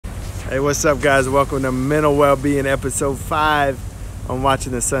Hey, what's up, guys? Welcome to Mental Wellbeing episode 5 on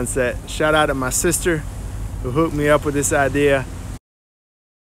watching the sunset. Shout out to my sister who hooked me up with this idea.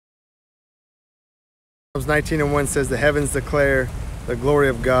 Psalms 19:1 says, "The heavens declare the glory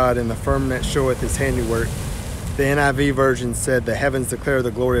of God, and the firmament showeth his handiwork." The NIV version said, "The heavens declare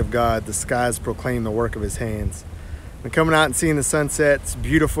the glory of God, the skies proclaim the work of his hands." And coming out and seeing the sunset, it's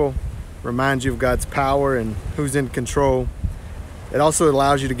beautiful. Reminds you of God's power and who's in control. It also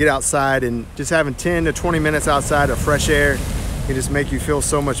allows you to get outside, and just having 10 to 20 minutes outside of fresh air can just make you feel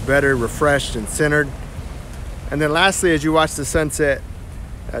so much better, refreshed and centered. And then lastly, as you watch the sunset,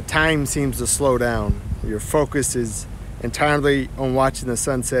 time seems to slow down. Your focus is entirely on watching the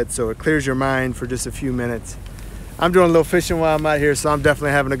sunset, so it clears your mind for just a few minutes. I'm doing a little fishing while I'm out here, so I'm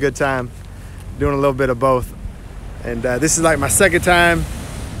definitely having a good time doing a little bit of both. And this is like my second time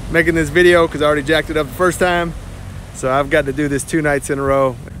making this video because I already jacked it up the first time. So I've got to do this 2 nights in a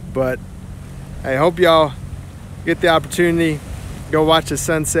row. But I hope y'all get the opportunity. Go watch the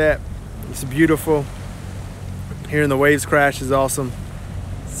sunset. It's beautiful. Hearing the waves crash is awesome.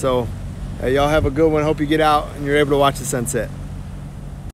 So y'all have a good one. Hope you get out and you're able to watch the sunset.